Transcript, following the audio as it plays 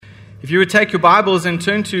If you would take your Bibles and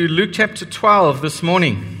turn to Luke chapter 12 this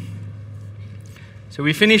morning. So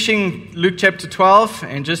we're finishing Luke chapter 12,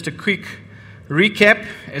 and just a quick recap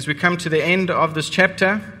as we come to the end of this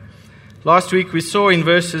chapter. Last week we saw in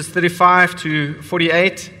verses 35 to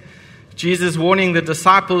 48, Jesus warning the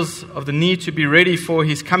disciples of the need to be ready for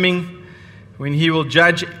his coming, when he will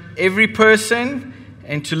judge every person,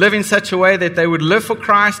 and to live in such a way that they would live for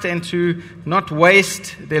Christ and to not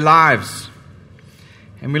waste their lives.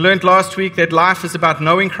 And we learned last week that life is about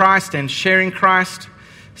knowing Christ and sharing Christ,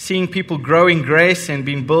 seeing people grow in grace and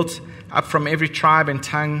being built up from every tribe and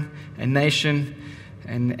tongue and nation.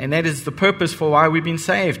 And that is the purpose for why we've been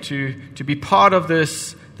saved, to be part of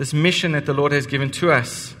this mission that the Lord has given to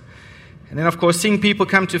us. And then, of course, seeing people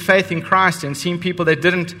come to faith in Christ and seeing people that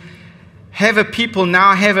didn't have a people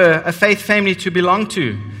now have a faith family to belong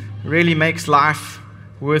to really makes life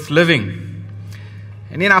worth living.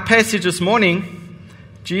 And in our passage this morning,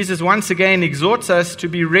 Jesus once again exhorts us to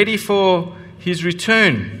be ready for his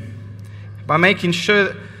return by making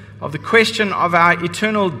sure of the question of our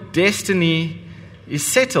eternal destiny is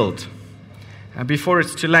settled before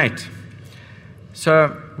it's too late.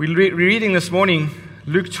 So we're reading this morning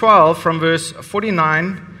Luke 12 from verse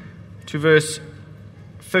 49 to verse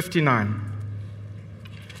 59.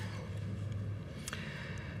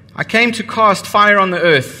 I came to cast fire on the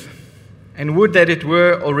earth, and would that it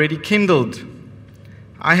were already kindled.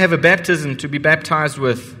 I have a baptism to be baptized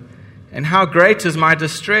with, and how great is my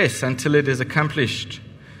distress until it is accomplished.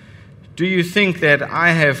 Do you think that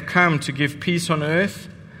I have come to give peace on earth?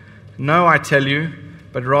 No, I tell you,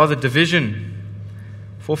 but rather division.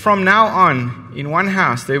 For from now on, in one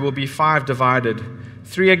house there will be 5 divided,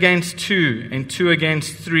 3 against 2, and 2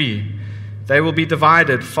 against 3. They will be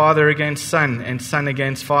divided, father against son, and son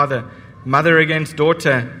against father, mother against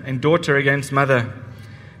daughter, and daughter against mother,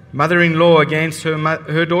 mother-in-law against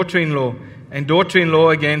her daughter-in-law, and daughter-in-law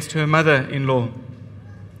against her mother-in-law.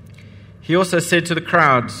 He also said to the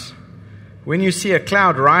crowds, when you see a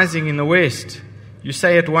cloud rising in the west, you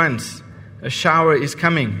say at once, a shower is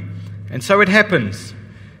coming. And so it happens.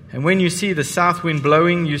 And when you see the south wind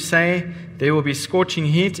blowing, you say, there will be scorching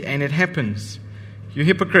heat, and it happens. You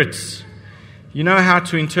hypocrites, you know how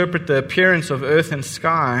to interpret the appearance of earth and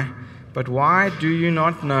sky, but why do you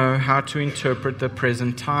not know how to interpret the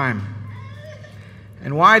present time?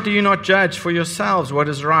 And why do you not judge for yourselves what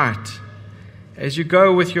is right? As you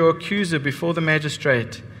go with your accuser before the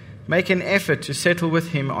magistrate, make an effort to settle with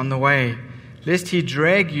him on the way, lest he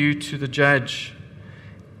drag you to the judge,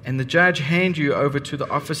 and the judge hand you over to the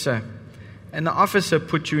officer, and the officer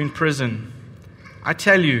put you in prison. I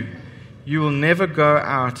tell you, you will never go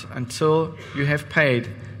out until you have paid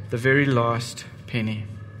the very last penny.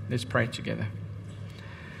 Let's pray together.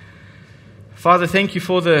 Father, thank you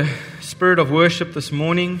for the spirit of worship this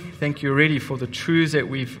morning. Thank you already for the truths that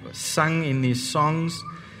we've sung in these songs.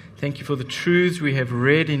 Thank you for the truths we have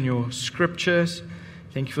read in your scriptures.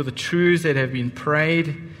 Thank you for the truths that have been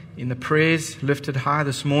prayed in the prayers lifted high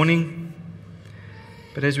this morning.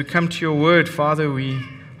 But as we come to your word, Father, we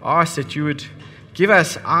ask that you would give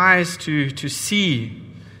us eyes to see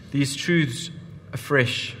these truths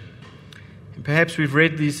afresh. And perhaps we've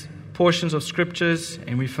read these portions of scriptures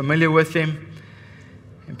and we're familiar with them.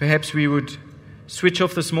 And perhaps we would switch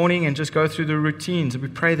off this morning and just go through the routines. And we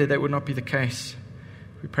pray that that would not be the case.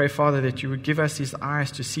 We pray, Father, that you would give us these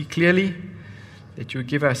eyes to see clearly, that you would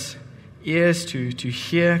give us ears to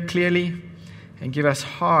hear clearly, and give us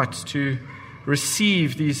hearts to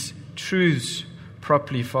receive these truths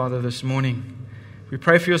properly, Father, this morning. We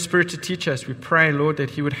pray for your Spirit to teach us. We pray, Lord,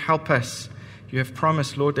 that he would help us. You have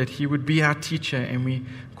promised, Lord, that he would be our teacher, and we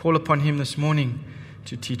call upon him this morning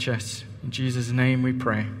to teach us. In Jesus' name we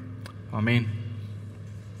pray. Amen.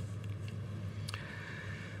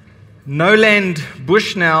 Noland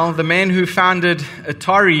Bushnell, the man who founded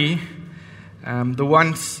Atari, the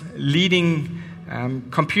once leading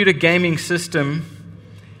computer gaming system,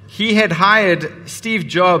 he had hired Steve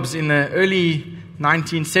Jobs in the early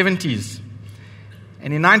 1970s.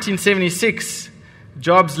 And in 1976,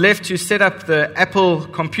 Jobs left to set up the Apple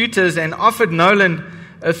computers and offered Nolan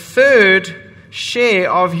a third share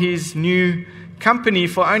of his new company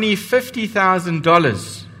for only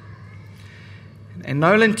 $50,000. And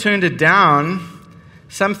Nolan turned it down,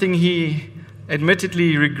 something he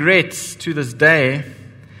admittedly regrets to this day.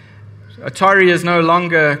 Atari is no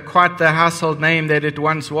longer quite the household name that it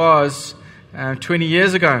once was 20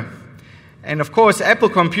 years ago. And of course, Apple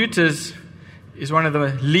Computers is one of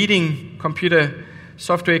the leading computer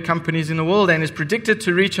software companies in the world and is predicted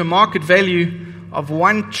to reach a market value of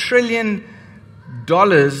 $1 trillion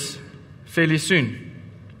fairly soon.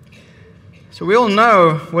 So So we all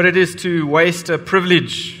know what it is to waste a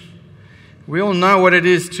privilege. We all know what it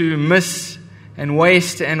is to miss and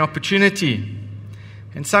waste an opportunity.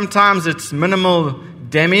 And sometimes it's minimal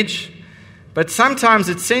damage, but sometimes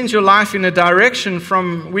it sends your life in a direction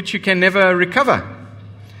from which you can never recover.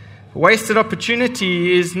 Wasted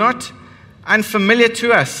opportunity is not unfamiliar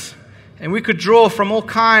to us, and we could draw from all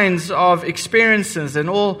kinds of experiences and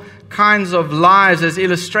all kinds of lives as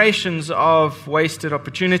illustrations of wasted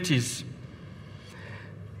opportunities.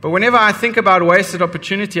 But whenever I think about wasted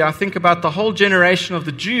opportunity, I think about the whole generation of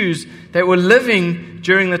the Jews that were living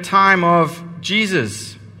during the time of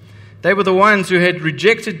Jesus. They were the ones who had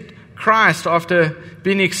rejected Christ after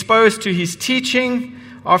being exposed to his teaching,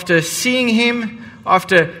 after seeing him,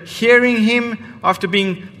 after hearing him, after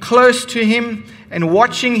being close to him and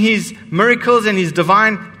watching his miracles and his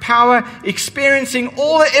divine power, experiencing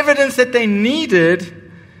all the evidence that they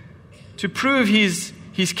needed to prove his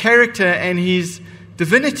character and his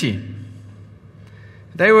divinity.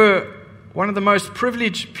 They were one of the most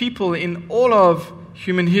privileged people in all of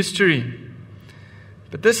human history.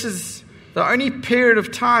 But this is the only period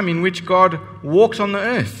of time in which God walked on the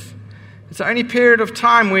earth. It's the only period of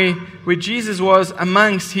time where Jesus was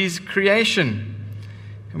amongst his creation.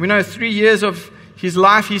 And we know 3 years of his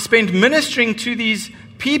life he spent ministering to these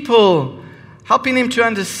people, helping them to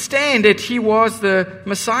understand that he was the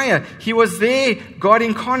Messiah. He was there, God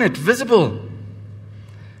incarnate, visible.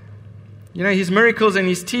 You know, his miracles and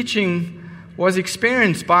his teaching was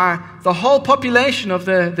experienced by the whole population of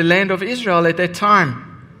the land of Israel at that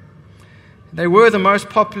time. They were the most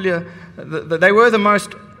popular, they were the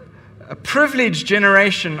most privileged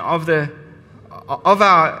generation of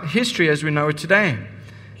our history as we know it today.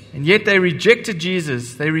 And yet they rejected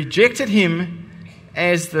Jesus. They rejected him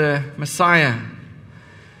as the Messiah.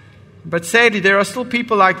 But sadly, there are still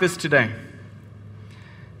people like this today.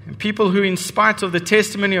 And people who, in spite of the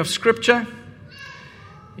testimony of Scripture,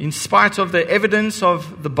 in spite of the evidence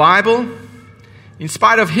of the Bible, in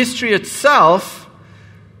spite of history itself,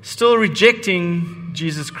 still rejecting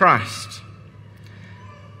Jesus Christ.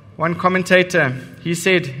 One commentator, he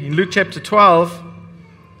said in Luke chapter 12,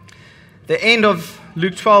 the end of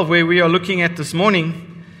Luke 12, where we are looking at this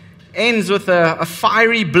morning, ends with a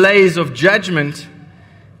fiery blaze of judgment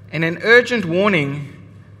and an urgent warning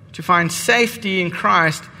to find safety in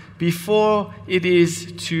Christ before it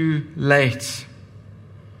is too late.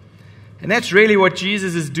 And that's really what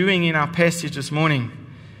Jesus is doing in our passage this morning.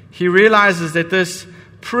 He realizes that this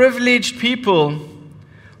privileged people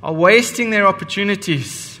are wasting their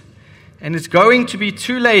opportunities, and it's going to be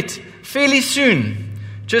too late fairly soon.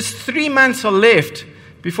 Just 3 months are left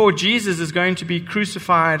before Jesus is going to be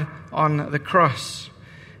crucified on the cross.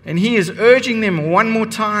 And he is urging them one more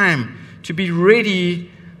time to be ready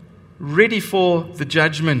for the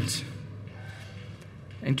judgment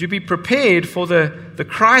and to be prepared for the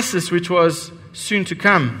crisis which was soon to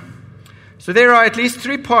come. So there are at least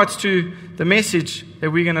 3 parts to the message that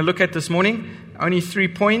we're going to look at this morning. Only 3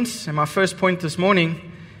 points. And my first point this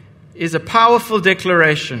morning is a powerful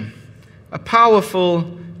declaration. A powerful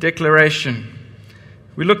declaration.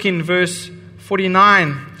 We look in verse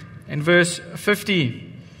 49 and verse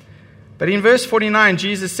 50. But in verse 49,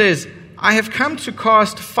 Jesus says, I have come to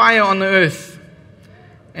cast fire on the earth,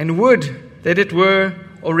 and would that it were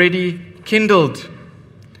already kindled.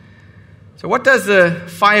 So what does the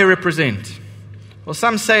fire represent? Well,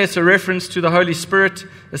 some say it's a reference to the Holy Spirit,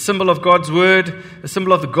 a symbol of God's Word, a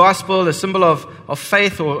symbol of the gospel, a symbol of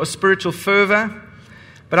faith or spiritual fervor.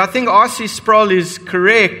 But I think R.C. Sproul is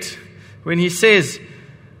correct when he says,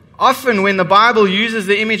 often when the Bible uses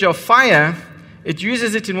the image of fire, it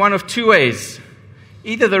uses it in one of 2 ways.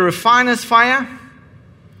 Either the refiner's fire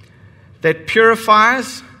that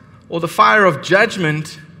purifies, or the fire of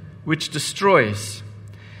judgment which destroys.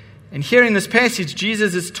 And here in this passage,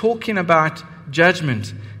 Jesus is talking about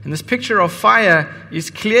judgment. And this picture of fire is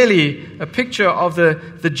clearly a picture of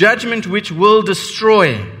the judgment which will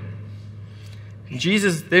destroy. And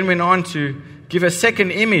Jesus then went on to give a second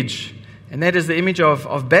image, and that is the image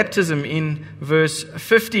of baptism in verse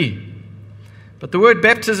 50. But the word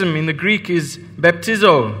baptism in the Greek is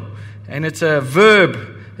baptizo, and it's a verb.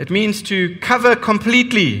 It means to cover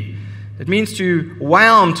completely. It means to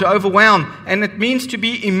whelm, to overwhelm, and it means to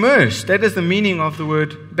be immersed. That is the meaning of the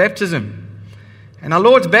word baptism. And our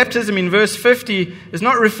Lord's baptism in verse 50 is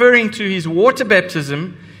not referring to his water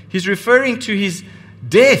baptism. He's referring to his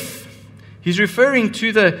death. He's referring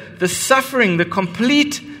to the suffering, the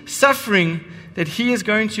complete suffering that he is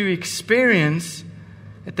going to experience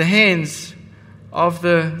at the hands of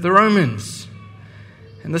the Romans.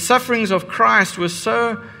 And the sufferings of Christ were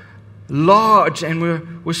so large and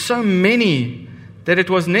were so many that it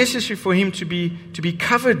was necessary for him to be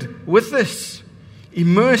covered with this,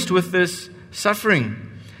 immersed with this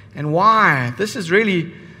suffering. And why? This is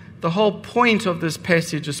really the whole point of this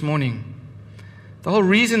passage this morning. The whole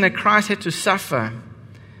reason that Christ had to suffer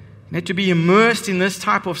and had to be immersed in this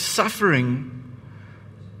type of suffering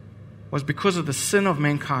was because of the sin of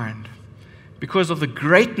mankind, because of the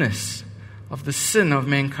greatness of the sin of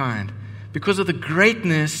mankind, because of the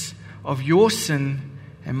greatness of your sin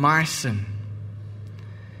and my sin.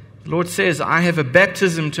 The Lord says, I have a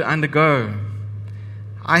baptism to undergo.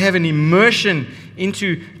 I have an immersion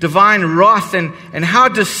into divine wrath and how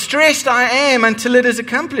distressed I am until it is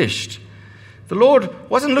accomplished. The Lord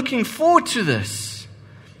wasn't looking forward to this.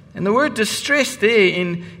 And the word distressed there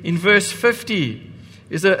in verse 50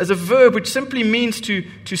 is a verb which simply means to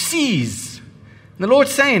seize. And the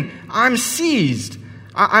Lord's saying, I'm seized.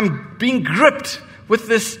 I'm being gripped with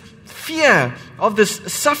this fear of this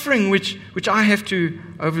suffering which I have to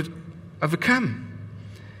overcome.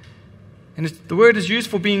 And the word is used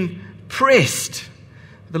for being pressed.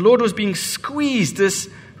 The Lord was being squeezed, this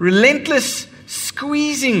relentless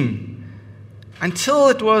squeezing until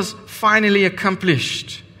it was finally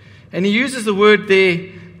accomplished. And he uses the word there,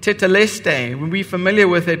 tetelestai. We're familiar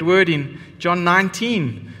with that word in John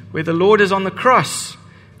 19, where the Lord is on the cross.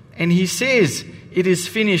 And he says, it is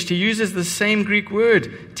finished. He uses the same Greek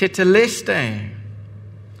word, tetelestai.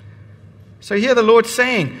 So here the Lord's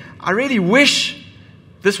saying, I really wish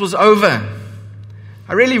this was over.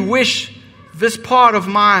 I really wish this part of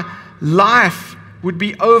my life would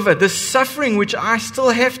be over. This suffering which I still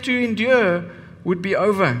have to endure would be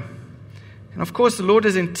over. And of course, the Lord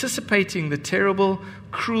is anticipating the terrible,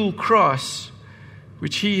 cruel cross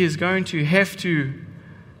which he is going to have to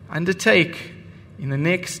undertake in the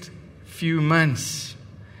next few months.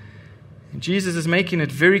 And Jesus is making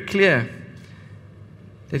it very clear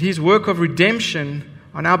that his work of redemption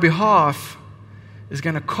on our behalf is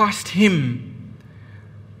going to cost him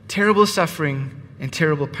terrible suffering and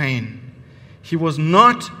terrible pain. He was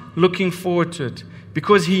not looking forward to it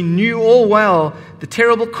because he knew all well the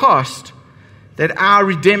terrible cost that our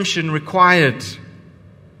redemption required.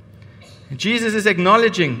 And Jesus is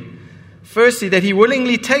acknowledging, firstly, that he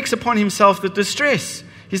willingly takes upon himself the distress.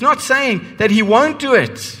 He's not saying that he won't do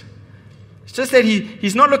it. It's just that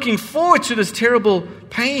he's not looking forward to this terrible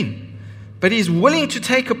pain, but he's willing to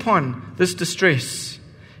take upon this distress.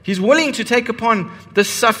 He's willing to take upon this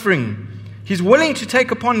suffering. He's willing to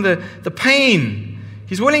take upon the pain.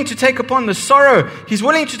 He's willing to take upon the sorrow. He's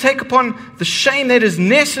willing to take upon the shame that is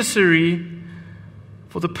necessary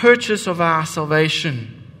for the purchase of our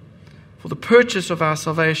salvation. For the purchase of our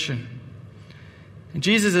salvation. And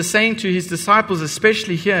Jesus is saying to his disciples,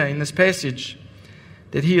 especially here in this passage,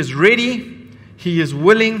 that he is ready, he is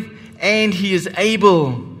willing, and he is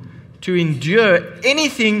able to endure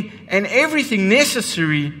anything and everything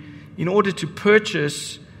necessary in order to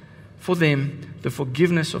purchase for them the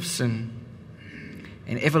forgiveness of sin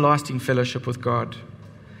and everlasting fellowship with God.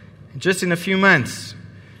 And just in a few months,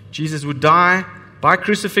 Jesus would die by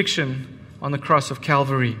crucifixion on the cross of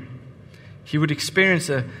Calvary. He would experience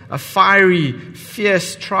a fiery,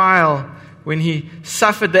 fierce trial when he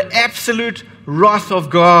suffered the absolute wrath of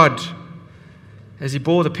God as he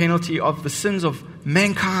bore the penalty of the sins of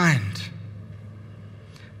mankind.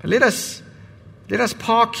 But let us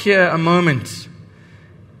park here a moment.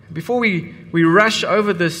 Before we rush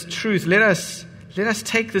over this truth, let us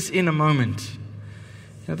take this in a moment.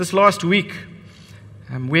 This last week,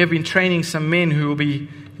 we have been training some men who will be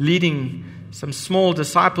leading some small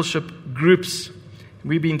discipleship groups.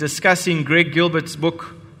 We've been discussing Greg Gilbert's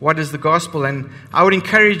book, What is the Gospel? And I would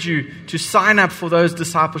encourage you to sign up for those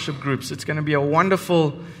discipleship groups. It's going to be a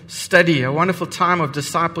wonderful study, a wonderful time of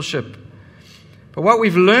discipleship. But what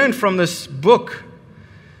we've learned from this book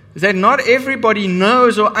is that not everybody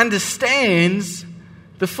knows or understands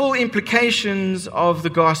the full implications of the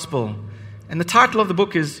gospel. And the title of the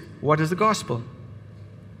book is, What is the Gospel?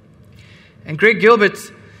 And Greg Gilbert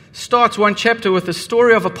starts one chapter with the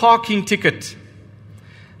story of a parking ticket,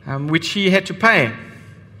 which he had to pay.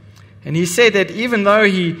 And he said that even though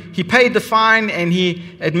he paid the fine and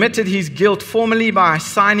he admitted his guilt formally by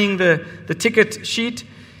signing the ticket sheet,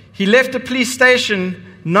 he left the police station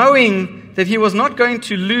knowing that he was not going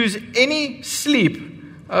to lose any sleep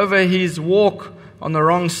over his walk on the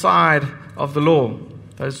wrong side of the law.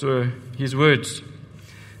 Those were his words.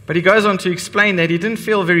 But he goes on to explain that he didn't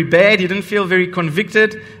feel very bad, he didn't feel very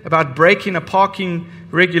convicted about breaking a parking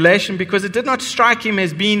regulation because it did not strike him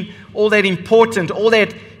as being all that important, all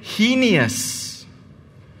that heinous.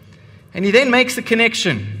 And he then makes the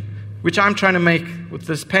connection which I'm trying to make with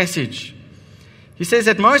this passage. He says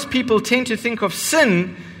that most people tend to think of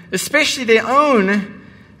sin, especially their own,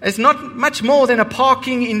 as not much more than a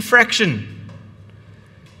parking infraction.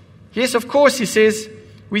 Yes, of course, he says,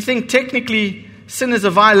 we think technically sin is a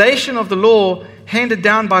violation of the law handed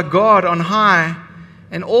down by God on high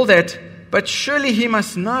and all that, but surely he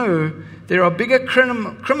must know there are bigger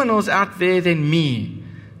criminals out there than me.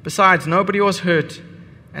 Besides, nobody was hurt,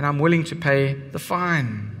 and I'm willing to pay the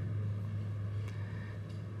fine.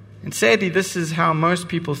 And sadly, this is how most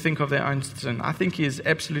people think of their own sin. I think he is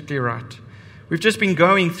absolutely right. We've just been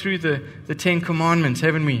going through the Ten Commandments,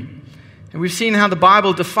 haven't we? And we've seen how the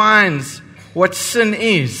Bible defines what sin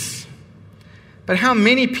is. But how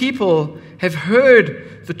many people have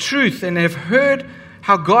heard the truth and have heard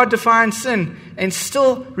how God defines sin and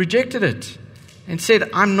still rejected it and said,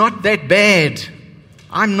 I'm not that bad.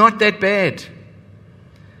 I'm not that bad.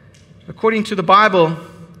 According to the Bible,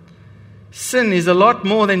 sin is a lot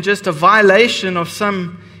more than just a violation of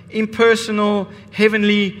some impersonal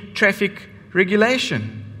heavenly traffic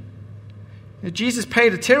regulation. Now, Jesus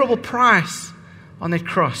paid a terrible price on that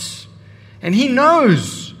cross, and he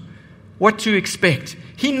knows what to expect.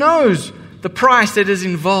 He knows the price that is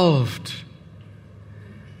involved.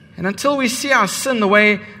 And until we see our sin the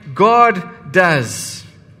way God does,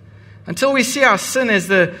 until we see our sin as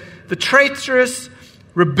the traitorous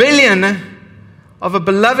rebellion of a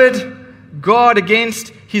beloved God against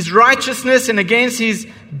his righteousness and against his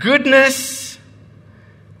goodness,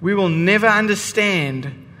 we will never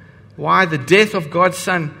understand why the death of God's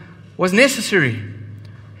Son was necessary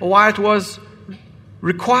or why it was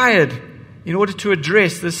required in order to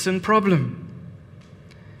address this sin problem.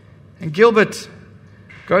 And Gilbert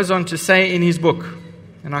goes on to say in his book,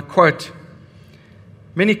 and I quote,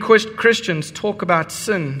 many Christians talk about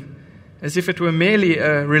sin as if it were merely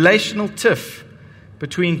a relational tiff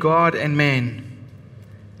between God and man.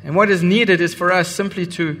 And what is needed is for us simply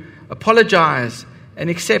to apologize and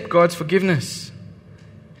accept God's forgiveness.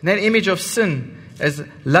 And that image of sin as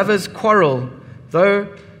lovers' quarrel,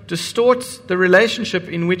 though, distorts the relationship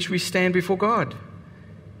in which we stand before God.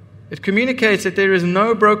 It communicates that there is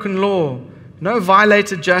no broken law, no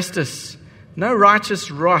violated justice, no righteous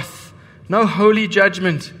wrath, no holy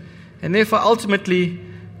judgment, and therefore ultimately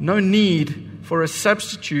no need for a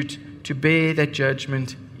substitute to bear that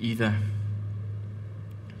judgment either.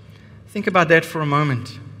 Think about that for a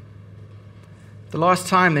moment. The last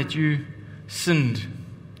time that you sinned,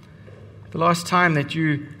 the last time that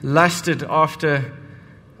you lusted after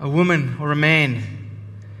a woman or a man,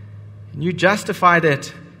 and you justify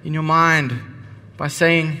that in your mind by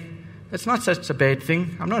saying, it's not such a bad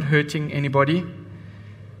thing, I'm not hurting anybody.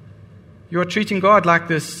 You are treating God like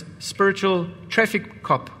this spiritual traffic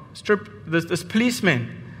cop, this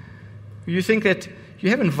policeman. You think that you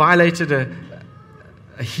haven't violated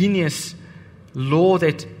a heinous law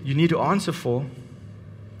that you need to answer for.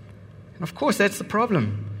 And of course, that's the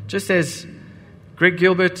problem. Just as Greg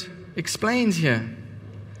Gilbert explains here.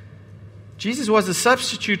 Jesus was a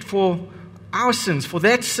substitute for our sins, for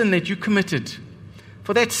that sin that you committed,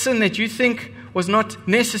 for that sin that you think was not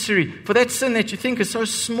necessary, for that sin that you think is so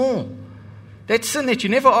small, that sin that you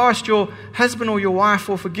never asked your husband or your wife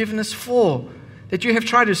for forgiveness for, that you have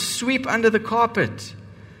tried to sweep under the carpet.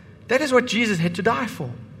 That is what Jesus had to die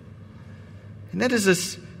for. And that is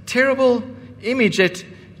this terrible image that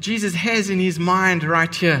Jesus has in his mind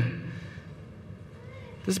right here.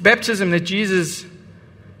 This baptism that Jesus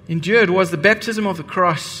endured was the baptism of the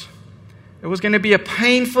cross. It was going to be a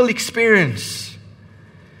painful experience.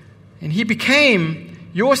 And he became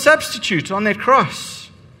your substitute on that cross.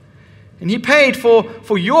 And he paid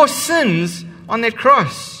for your sins on that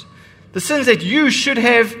cross. The sins that you should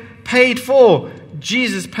have paid for,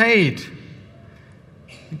 Jesus paid.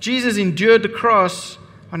 Jesus endured the cross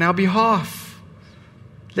on our behalf.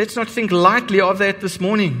 Let's not think lightly of that this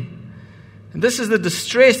morning. And this is the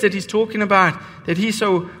distress that he's talking about, that he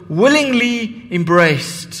so willingly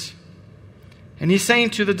embraced. And he's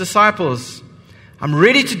saying to the disciples, I'm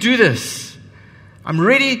ready to do this. I'm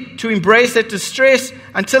ready to embrace that distress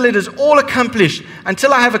until it is all accomplished,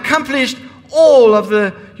 until I have accomplished all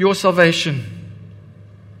of your salvation.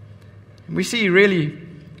 And we see really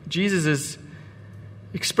Jesus is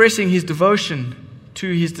expressing his devotion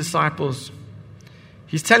to his disciples.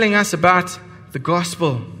 He's telling us about the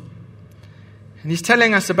gospel. And he's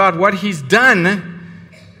telling us about what he's done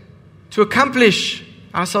to accomplish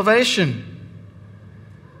our salvation.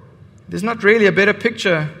 There's not really a better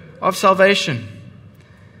picture of salvation.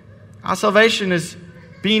 Our salvation is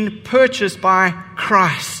being purchased by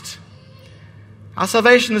Christ. Our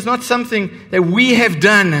salvation is not something that we have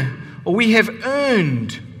done or we have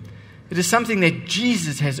earned. It is something that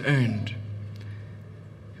Jesus has earned.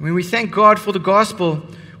 And when we thank God for the gospel,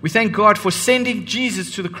 we thank God for sending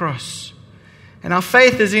Jesus to the cross. And our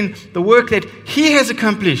faith is in the work that He has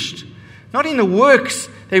accomplished, not in the works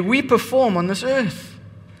that we perform on this earth.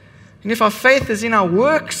 And if our faith is in our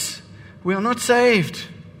works, we are not saved.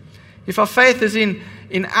 If our faith is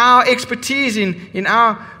in our expertise, in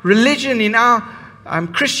our religion, in our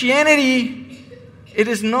Christianity, it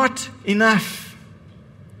is not enough.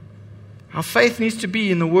 Our faith needs to be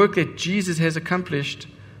in the work that Jesus has accomplished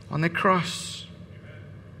on the cross.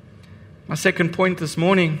 My second point this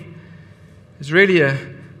morning is really a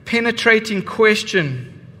penetrating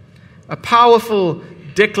question, a powerful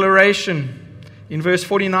declaration in verse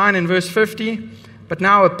 49 and verse 50, but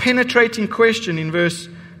now a penetrating question in verse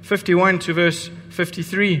 51 to verse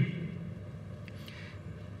 53.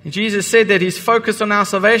 And Jesus said that He's focused on our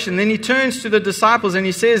salvation. Then He turns to the disciples and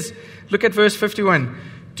He says, look at verse 51.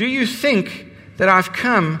 Do you think that I've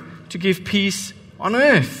come to give peace on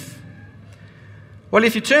earth? Well,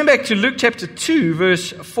 if you turn back to Luke chapter 2,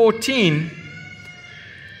 verse 14,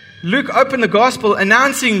 Luke opened the gospel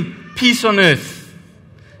announcing peace on earth.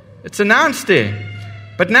 It's announced there.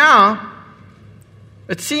 But now,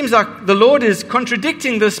 it seems like the Lord is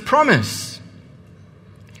contradicting this promise.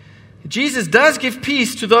 Jesus does give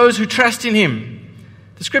peace to those who trust in Him.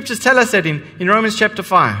 The scriptures tell us that in Romans chapter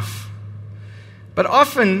 5. But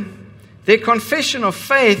often, their confession of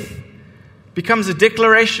faith becomes a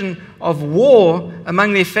declaration of war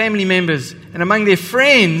among their family members and among their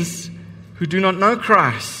friends who do not know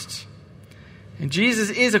Christ. And Jesus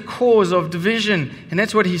is a cause of division, and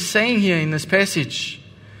that's what He's saying here in this passage.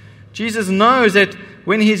 Jesus knows that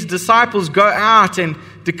when His disciples go out and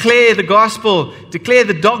declare the gospel, declare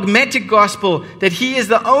the dogmatic gospel, that He is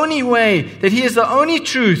the only way, that He is the only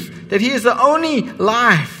truth, that He is the only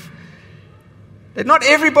life, that not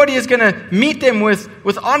everybody is going to meet them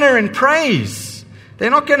with honor and praise. They're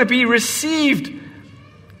not going to be received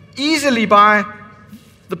easily by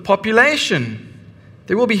the population.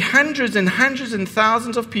 There will be hundreds and hundreds and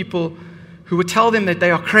thousands of people who will tell them that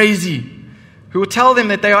they are crazy, who will tell them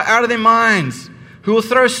that they are out of their minds, who will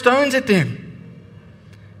throw stones at them.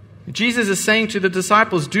 Jesus is saying to the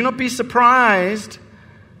disciples, do not be surprised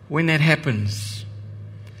when that happens.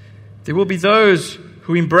 There will be those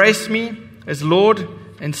who embrace me as Lord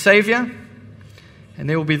and Savior, and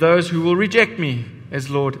there will be those who will reject me as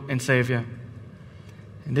Lord and Savior.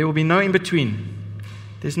 And there will be no in between.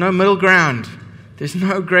 There's no middle ground. There's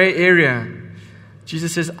no gray area.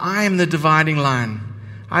 Jesus says, I am the dividing line.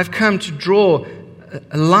 I've come to draw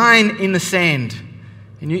a line in the sand.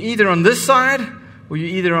 And you're either on this side or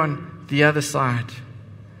you're either on the other side.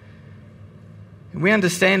 And we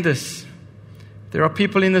understand this. There are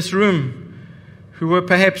people in this room who were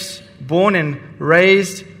perhaps born and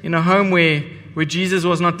raised in a home where Jesus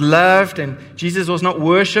was not loved and Jesus was not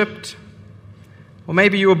worshipped. Or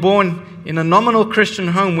maybe you were born in a nominal Christian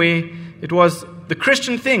home where it was the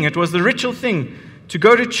Christian thing, it was the ritual thing to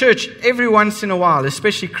go to church every once in a while,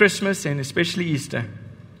 especially Christmas and especially Easter.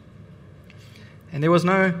 And there was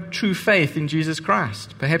no true faith in Jesus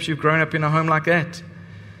Christ. Perhaps you've grown up in a home like that.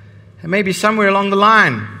 And maybe somewhere along the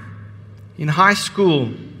line, in high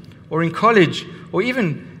school or in college, or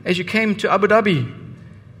even as you came to Abu Dhabi,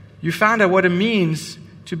 you found out what it means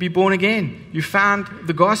to be born again. You found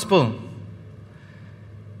the gospel.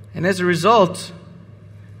 And as a result,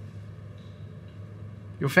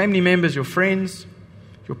 your family members, your friends,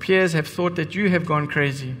 your peers have thought that you have gone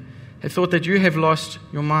crazy, have thought that you have lost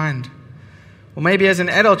your mind. Or maybe as an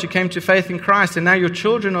adult you came to faith in Christ and now your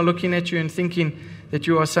children are looking at you and thinking that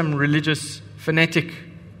you are some religious fanatic.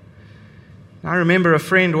 I remember a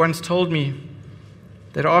friend once told me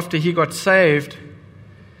that after he got saved,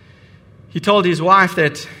 he told his wife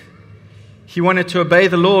that he wanted to obey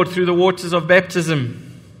the Lord through the waters of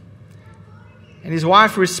baptism. And his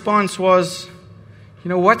wife's response was,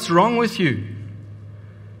 what's wrong with you?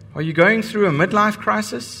 Are you going through a midlife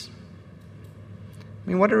crisis?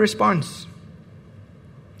 What a response.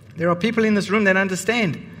 There are people in this room that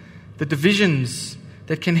understand the divisions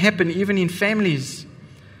that can happen even in families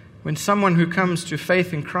when someone who comes to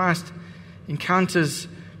faith in Christ encounters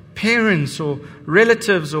parents or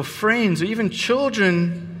relatives or friends or even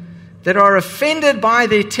children that are offended by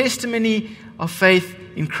their testimony of faith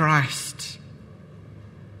in Christ.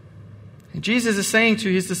 And Jesus is saying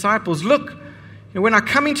to His disciples, look, when I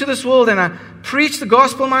come into this world and I preach the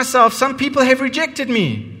gospel myself, some people have rejected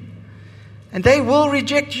me. And they will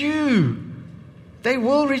reject you. They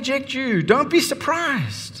will reject you. Don't be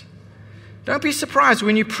surprised. Don't be surprised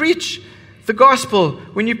when you preach the gospel,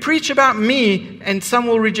 when you preach about me and some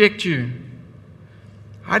will reject you.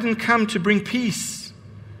 I didn't come to bring peace.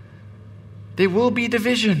 There will be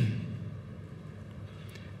division.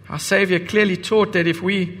 Our Savior clearly taught that if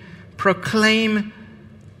we proclaim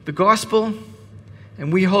the gospel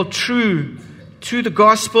and we hold true to the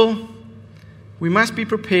gospel, we must be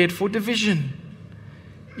prepared for division,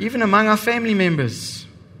 even among our family members.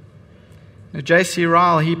 Now, J.C.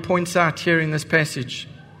 Ryle, he points out here in this passage,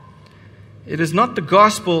 it is not the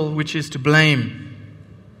gospel which is to blame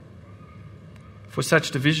for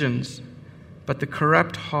such divisions, but the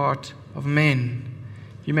corrupt heart of men.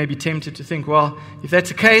 You may be tempted to think, well, if that's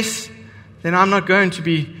the case, then I'm not going to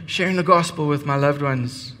be sharing the gospel with my loved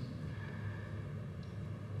ones.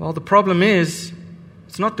 Well, the problem is,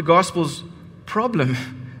 it's not the gospel's problem.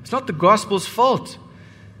 It's not the gospel's fault.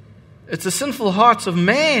 It's the sinful hearts of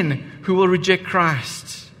man who will reject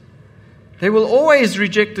Christ. They will always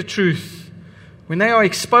reject the truth. When they are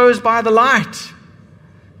exposed by the light,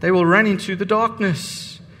 they will run into the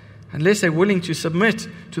darkness unless they're willing to submit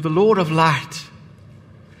to the Lord of light.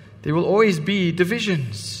 There will always be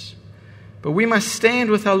divisions. But we must stand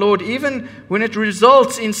with our Lord even when it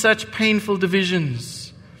results in such painful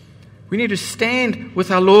divisions. We need to stand with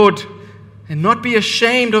our Lord and not be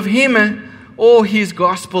ashamed of Him or His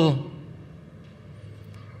gospel.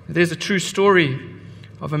 There's a true story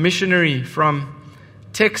of a missionary from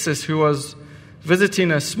Texas who was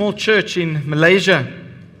visiting a small church in Malaysia.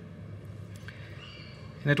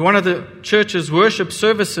 And at one of the church's worship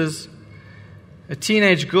services, a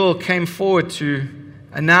teenage girl came forward to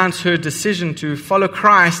announce her decision to follow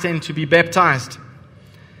Christ and to be baptized.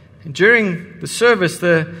 And during the service,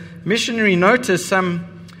 the missionary noticed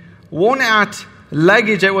some worn-out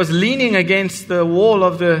luggage that was leaning against the wall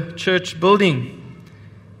of the church building.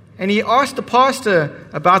 And he asked the pastor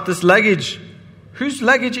about this luggage. Whose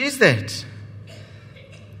luggage is that?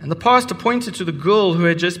 And the pastor pointed to the girl who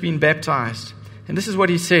had just been baptized. And this is what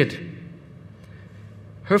he said.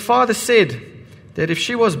 Her father said that if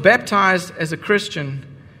she was baptized as a Christian,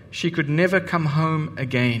 she could never come home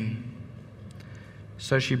again.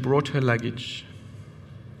 So she brought her luggage.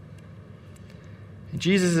 And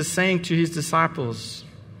Jesus is saying to His disciples,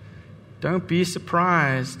 don't be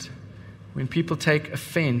surprised when people take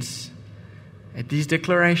offense at these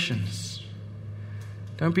declarations.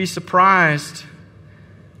 Don't be surprised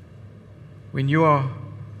when you are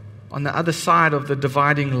on the other side of the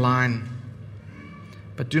dividing line.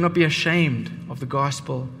 But do not be ashamed of the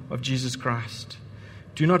gospel of Jesus Christ.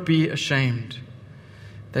 Do not be ashamed.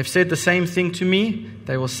 They've said the same thing to me.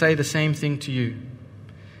 They will say the same thing to you.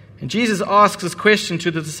 And Jesus asks this question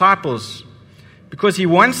to the disciples because He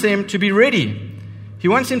wants them to be ready. He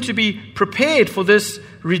wants them to be prepared for this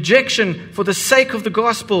rejection for the sake of the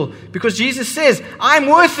gospel. Because Jesus says, I'm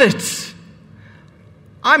worth it.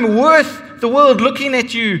 I'm worth the world looking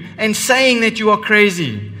at you and saying that you are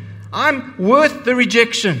crazy. I'm worth the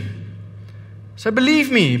rejection. So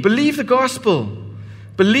believe me, believe the gospel.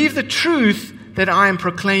 Believe the truth that I am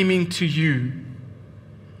proclaiming to you.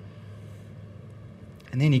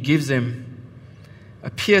 And then He gives them a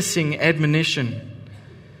piercing admonition.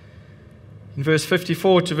 In verse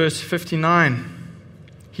 54 to verse 59,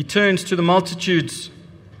 He turns to the multitudes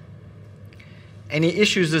and He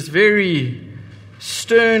issues this very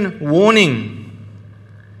stern warning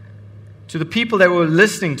to the people that were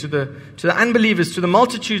listening, to the unbelievers, to the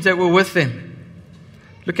multitudes that were with them.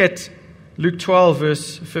 Look at Luke 12,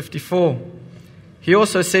 verse 54. He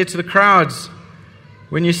also said to the crowds,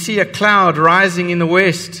 when you see a cloud rising in the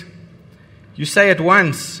west, you say at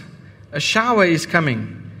once, a shower is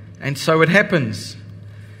coming, and so it happens.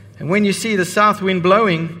 And when you see the south wind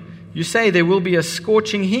blowing, you say there will be a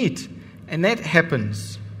scorching heat, and that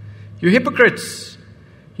happens. You hypocrites!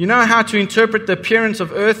 You know how to interpret the appearance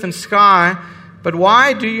of earth and sky, but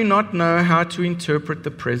why do you not know how to interpret the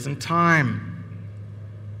present time?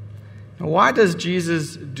 Now, why does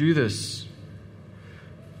Jesus do this?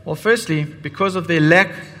 Well, firstly, because of their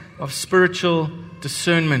lack of spiritual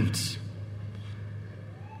discernment.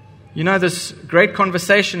 You know, this great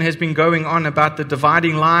conversation has been going on about the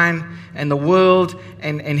dividing line and the world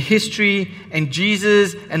and history and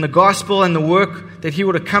Jesus and the gospel and the work that He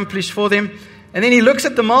would accomplish for them. And then He looks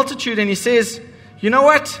at the multitude and He says, you know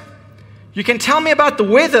what? You can tell me about the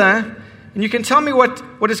weather and you can tell me what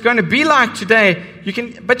it's going to be like today.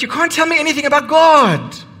 But you can't tell me anything about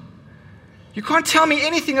God. You can't tell me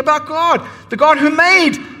anything about God. The God who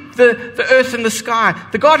made the earth and the sky.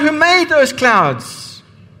 The God who made those clouds.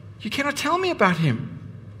 You cannot tell me about Him.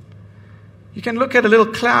 You can look at a little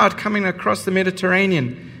cloud coming across the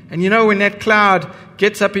Mediterranean. And you know when that cloud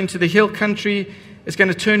gets up into the hill country, it's going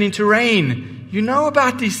to turn into rain. You know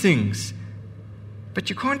about these things. But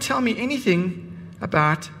you can't tell me anything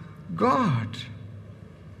about God.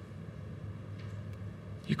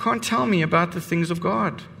 You can't tell me about the things of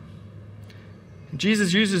God.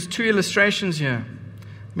 Jesus uses two illustrations here.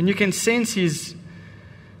 I mean, you can sense his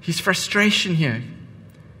frustration here.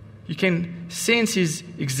 You can sense his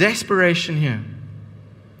exasperation here.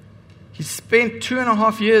 He's spent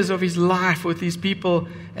 2.5 years of his life with these people,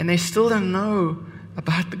 and they still don't know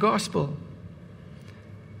about the gospel.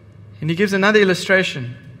 And he gives another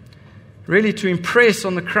illustration, really to impress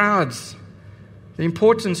on the crowds the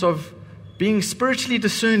importance of being spiritually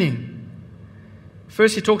discerning.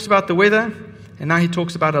 First he talks about the weather, and now he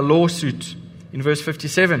talks about a lawsuit in verse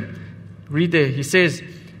 57. Read there. He says,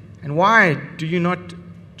 "And why do you not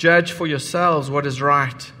judge for yourselves what is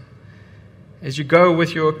right? As you go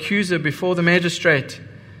with your accuser before the magistrate,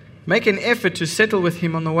 make an effort to settle with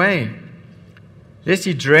him on the way, lest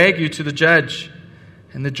he drag you to the judge,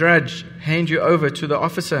 and the judge hand you over to the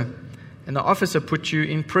officer, and the officer put you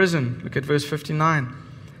in prison." Look at verse 59.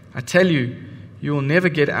 "I tell you, you will never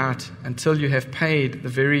get out until you have paid the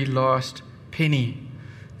very last penny."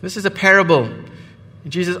 This is a parable.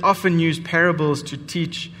 Jesus often used parables to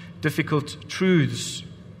teach difficult truths.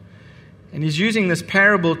 And he's using this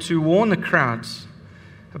parable to warn the crowds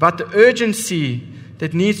about the urgency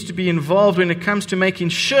that needs to be involved when it comes to making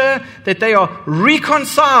sure that they are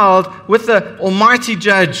reconciled with the Almighty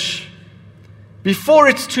Judge before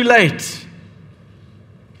it's too late.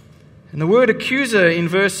 And the word accuser in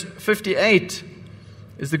verse 58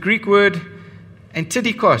 is the Greek word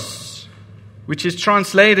antidikos, which is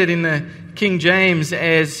translated in the King James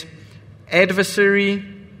as adversary.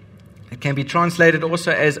 It can be translated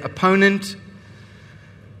also as opponent.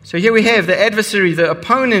 So here we have the adversary, the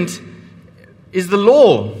opponent is the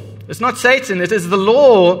law. It's not Satan, it is the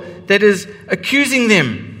law that is accusing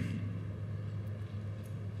them.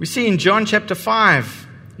 We see in John chapter 5,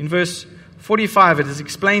 in verse 45, it is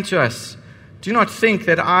explained to us, "Do not think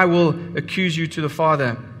that I will accuse you to the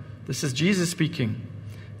Father." This is Jesus speaking.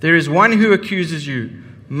 "There is one who accuses you,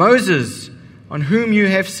 Moses, on whom you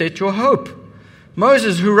have set your hope."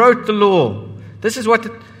 Moses, who wrote the law. This is what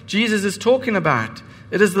Jesus is talking about.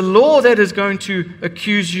 It is the law that is going to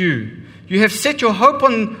accuse you. You have set your hope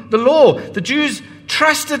on the law. The Jews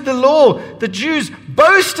trusted the law. The Jews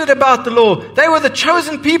boasted about the law. They were the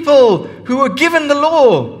chosen people who were given the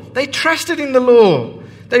law. They trusted in the law.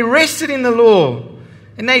 They rested in the law.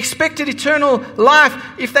 And they expected eternal life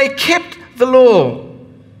if they kept the law.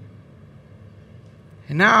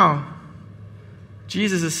 And now,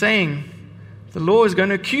 Jesus is saying, the law is going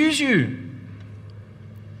to accuse you.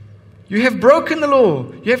 You have broken the law.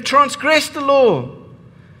 You have transgressed the law.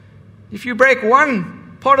 If you break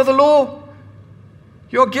one part of the law,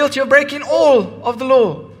 you're guilty of breaking all of the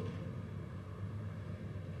law.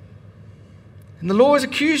 And the law has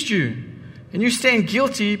accused you, and you stand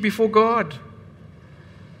guilty before God.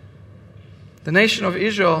 The nation of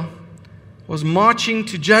Israel was marching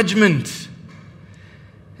to judgment,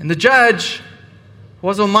 and the judge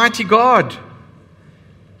was Almighty God.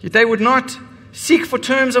 Yet they would not seek for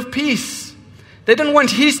terms of peace. They didn't want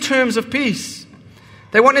His terms of peace.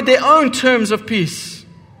 They wanted their own terms of peace.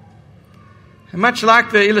 And much like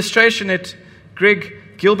the illustration that Greg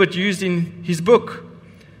Gilbert used in his book,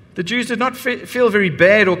 the Jews did not feel very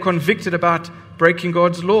bad or convicted about breaking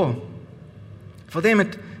God's law. For them,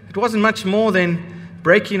 it wasn't much more than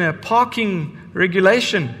breaking a parking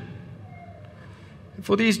regulation.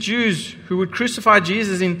 For these Jews who would crucify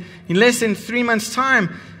Jesus in less than 3 months'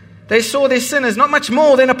 time, they saw their sin as not much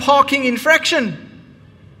more than a parking infraction.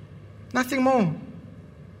 Nothing more.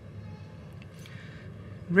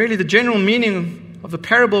 Really, the general meaning of the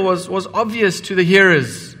parable was obvious to the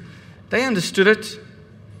hearers. They understood it.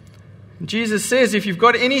 And Jesus says, if you've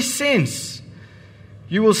got any sense,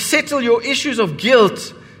 you will settle your issues of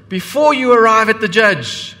guilt before you arrive at the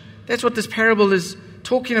judge. That's what this parable is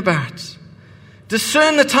talking about.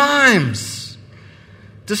 Discern the times.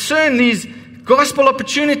 Discern these gospel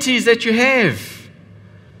opportunities that you have.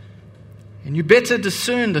 And you better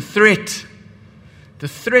discern the threat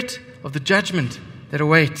of the judgment that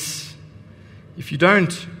awaits if you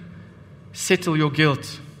don't settle your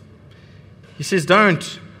guilt. He says,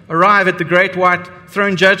 don't arrive at the great white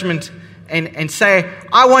throne judgment and say,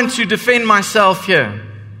 I want to defend myself here.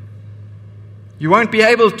 You won't be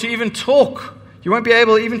able to even talk. You won't be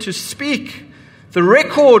able even to speak. The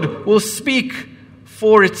record will speak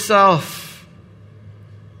for itself.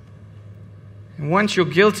 And once your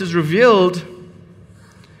guilt is revealed,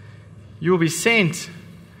 you will be sent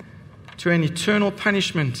to an eternal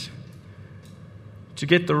punishment to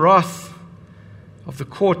get the wrath of the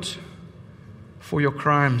court for your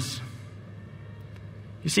crimes.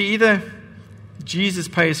 You see, either Jesus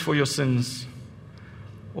pays for your sins,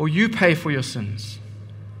 or you pay for your sins.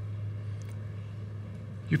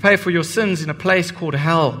 You pay for your sins in a place called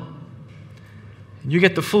hell. And you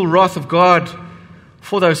get the full wrath of God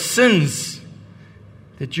for those sins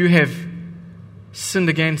that you have sinned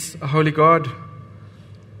against a holy God.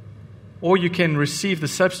 Or you can receive the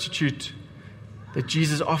substitute that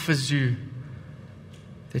Jesus offers you,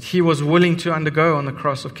 that He was willing to undergo on the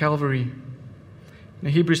cross of Calvary. Now,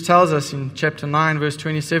 Hebrews tells us in chapter 9, verse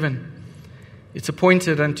 27, it's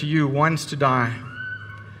appointed unto you once to die,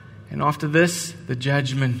 and after this, the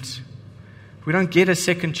judgment. We don't get a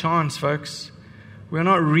second chance, folks. We're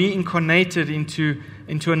not reincarnated into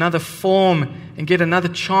another form and get another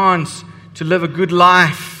chance to live a good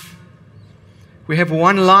life. We have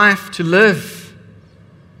one life to live.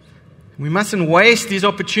 We mustn't waste these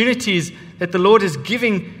opportunities that the Lord is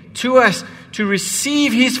giving to us to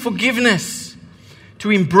receive His forgiveness,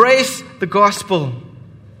 to embrace the gospel.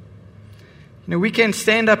 We can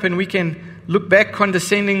stand up and we can look back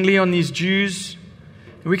condescendingly on these Jews,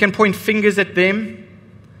 and we can point fingers at them.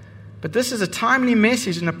 But this is a timely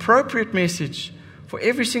message, an appropriate message for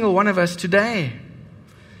every single one of us today.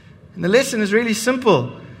 And the lesson is really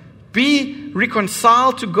simple. Be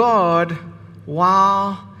reconciled to God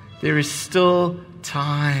while there is still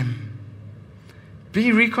time.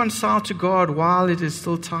 Be reconciled to God while it is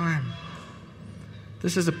still time.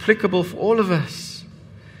 This is applicable for all of us.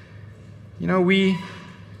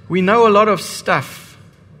 We know a lot of stuff.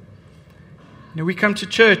 We come to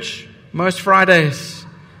church most Fridays.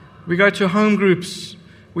 We go to home groups.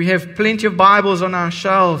 We have plenty of Bibles on our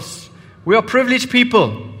shelves. We are privileged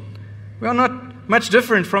people. We are not much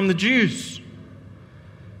different from the Jews.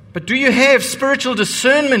 But do you have spiritual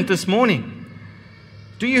discernment this morning?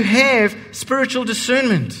 Do you have spiritual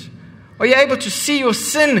discernment? Are you able to see your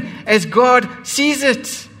sin as God sees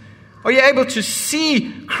it? Are you able to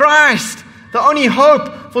see Christ, the only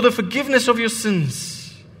hope for the forgiveness of your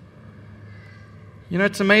sins?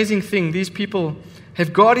 It's an amazing thing. These people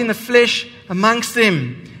have God in the flesh amongst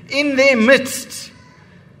them, in their midst,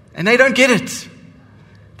 and they don't get it.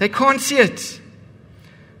 They can't see it.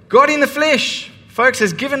 God in the flesh, folks,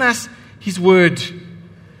 has given us His Word.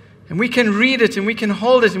 And we can read it, and we can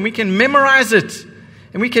hold it, and we can memorize it,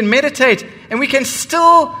 and we can meditate, and we can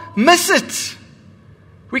still miss it.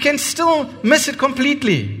 We can still miss it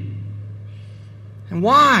completely. And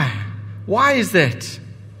why? Why is that?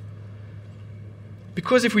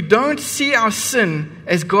 Because if we don't see our sin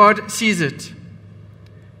as God sees it,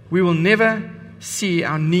 we will never see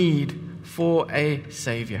our need for a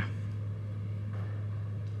Savior.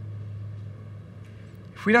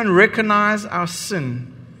 If we don't recognize our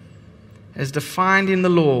sin as defined in the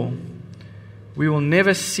law, we will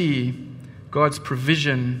never see God's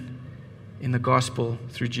provision in the gospel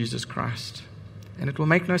through Jesus Christ. And it will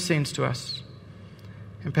make no sense to us.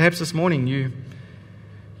 And perhaps this morning you're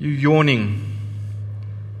yawning.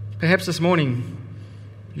 Perhaps this morning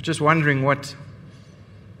you're just wondering what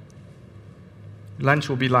lunch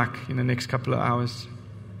will be like in the next couple of hours.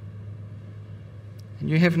 And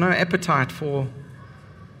you have no appetite for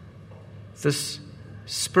this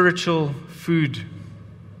spiritual food.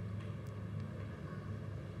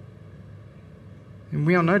 And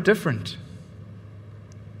we are no different.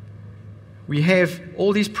 We have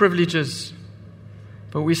all these privileges,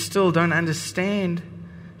 but we still don't understand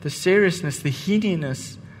the seriousness, the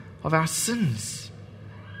heediness of our sins.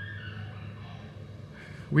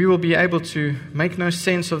 We will be able to make no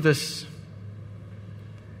sense of this.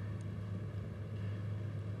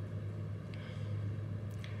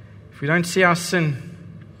 If we don't see our sin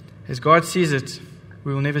as God sees it,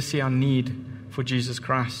 we will never see our need for Jesus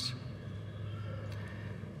Christ.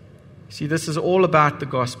 See, this is all about the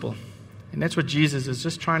gospel. And that's what Jesus is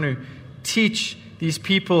just trying to teach these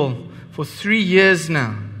people for 3 years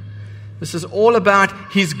now. This is all about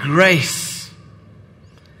His grace.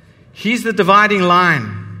 He's the dividing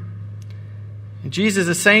line. And Jesus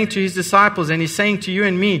is saying to His disciples, and He's saying to you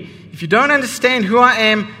and me, if you don't understand who I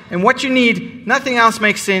am and what you need, nothing else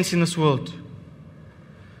makes sense in this world.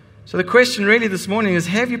 So the question really this morning is,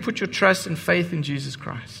 have you put your trust and faith in Jesus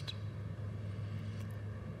Christ?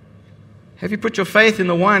 Have you put your faith in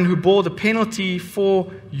the one who bore the penalty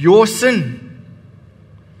for your sin?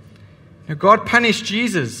 Now, God punished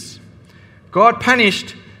Jesus. God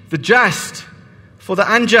punished the just for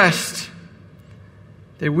the unjust,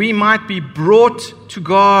 that we might be brought to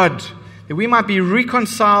God, that we might be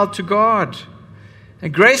reconciled to God.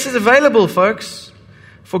 And grace is available, folks.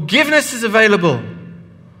 Forgiveness is available.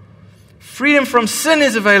 Freedom from sin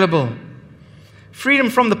is available. Freedom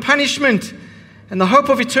from the punishment and the hope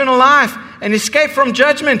of eternal life and escape from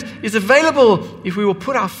judgment is available if we will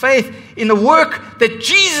put our faith in the work that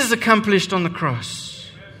Jesus accomplished on the cross.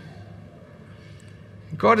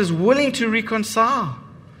 God is willing to reconcile.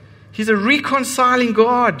 He's a reconciling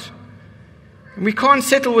God. And we can't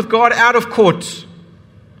settle with God out of court.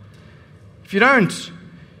 If you don't,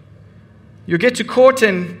 you'll get to court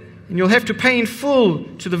and you'll have to pay in full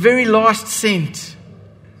to the very last cent.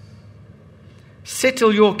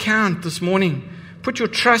 Settle your account this morning. Put your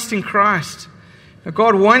trust in Christ. Now,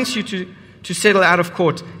 God wants you to settle out of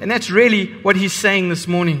court. And that's really what He's saying this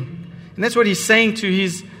morning. And that's what He's saying to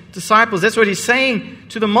His disciples. That's what He's saying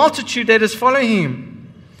to the multitude that is following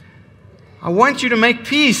Him. I want you to make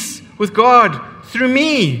peace with God through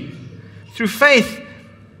me, through faith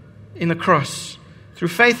in the cross, through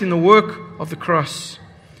faith in the work of the cross.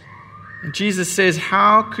 And Jesus says,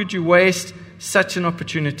 how could you waste such an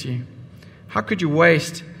opportunity? How could you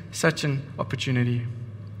waste such an opportunity?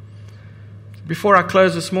 Before I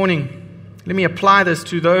close this morning, let me apply this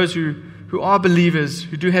to those who are believers,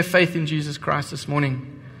 who do have faith in Jesus Christ this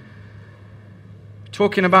morning.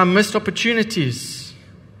 Talking about missed opportunities.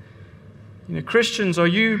 Christians, are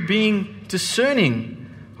you being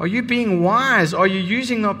discerning? Are you being wise? Are you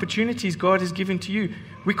using the opportunities God has given to you?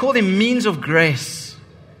 We call them means of grace.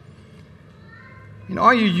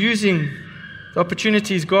 Are you using the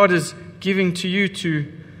opportunities God is giving to you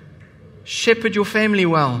to shepherd your family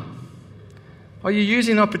well? Are you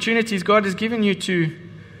using the opportunities God has given you to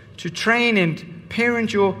train and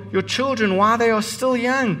parent your children while they are still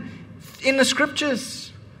young in the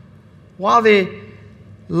Scriptures, while their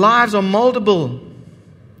lives are moldable?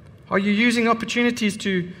 Are you using opportunities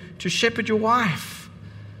to shepherd your wife,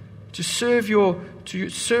 to serve your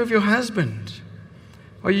husband?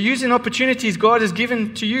 Are you using opportunities God has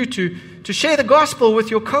given to you to share the gospel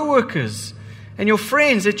with your co-workers and your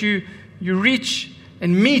friends that you reach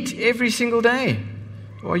and meet every single day?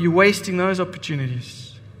 Or are you wasting those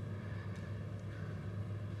opportunities?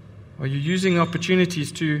 Are you using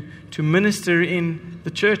opportunities to minister in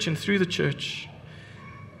the church and through the church?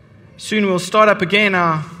 Soon we'll start up again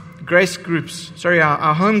our grace groups,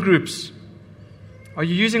 our home groups. Are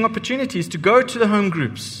you using opportunities to go to the home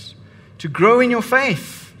groups, to grow in your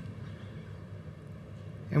faith?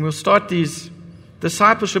 And we'll start these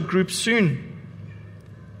discipleship groups soon.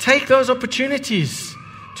 Take those opportunities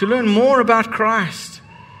to learn more about Christ,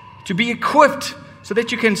 to be equipped so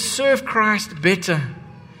that you can serve Christ better.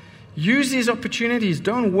 Use these opportunities.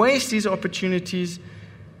 Don't waste these opportunities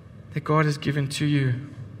that God has given to you.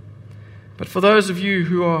 But for those of you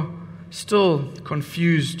who are still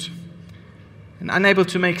confused and unable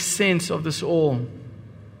to make sense of this all,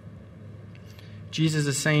 Jesus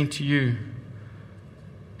is saying to you,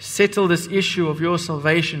 settle this issue of your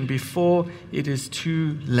salvation before it is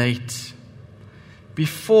too late.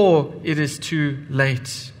 Before it is too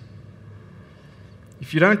late.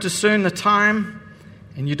 If you don't discern the time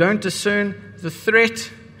and you don't discern the threat,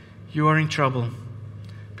 you are in trouble.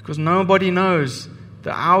 Because nobody knows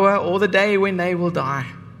the hour or the day when they will die.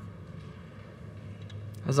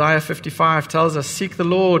 Isaiah 55 tells us, seek the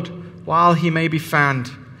Lord while He may be found.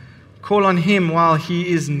 Call on Him while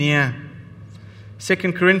He is near. 2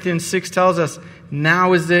 Corinthians 6 tells us,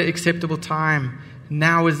 now is the acceptable time.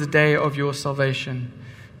 Now is the day of your salvation.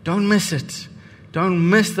 Don't miss it. Don't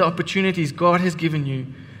miss the opportunities God has given you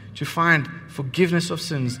to find forgiveness of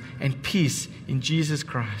sins and peace in Jesus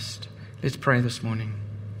Christ. Let's pray this morning.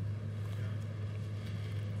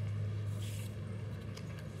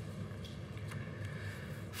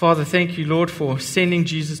 Father, thank you, Lord, for sending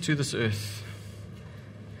Jesus to this earth.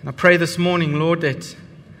 And I pray this morning, Lord, that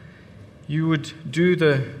you would do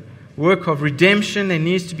the work of redemption that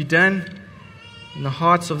needs to be done in the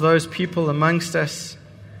hearts of those people amongst us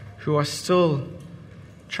who are still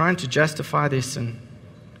trying to justify their sin,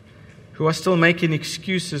 who are still making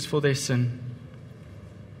excuses for their sin.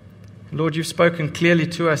 Lord, you've spoken clearly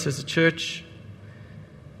to us as a church.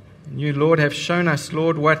 And you, Lord, have shown us,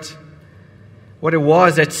 Lord, what it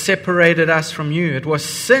was that separated us from you. It was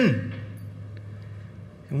sin.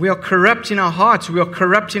 And we are corrupt in our hearts. We are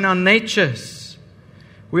corrupt in our natures.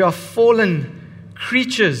 We are fallen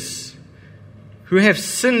creatures who have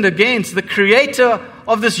sinned against the Creator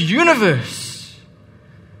of this universe.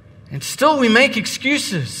 And still we make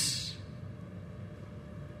excuses.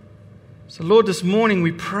 So Lord, this morning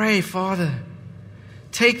we pray, Father,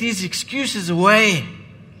 take these excuses away.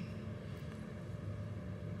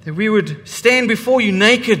 That we would stand before you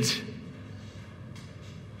naked.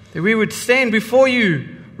 That we would stand before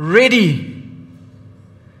you ready.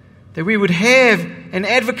 That we would have an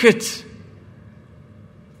advocate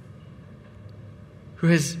who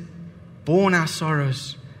has borne our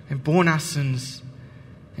sorrows and borne our sins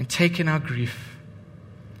and taken our grief.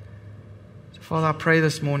 So, Father, I pray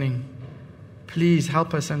this morning, please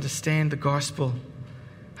help us understand the gospel.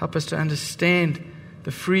 Help us to understand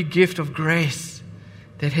the free gift of grace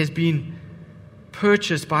that has been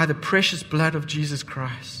purchased by the precious blood of Jesus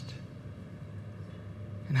Christ.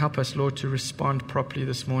 And help us, Lord, to respond properly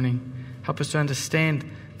this morning. Help us to understand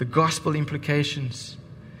the gospel implications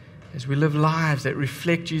as we live lives that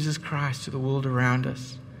reflect Jesus Christ to the world around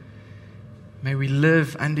us. May we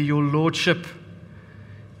live under your lordship.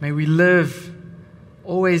 May we live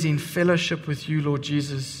always in fellowship with you, Lord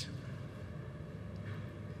Jesus.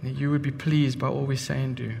 And that you would be pleased by all we say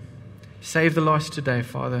and do. Save the lost today,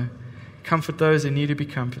 Father. Comfort those that need to be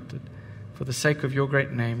comforted. For the sake of your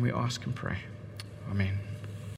great name, we ask and pray. Amen.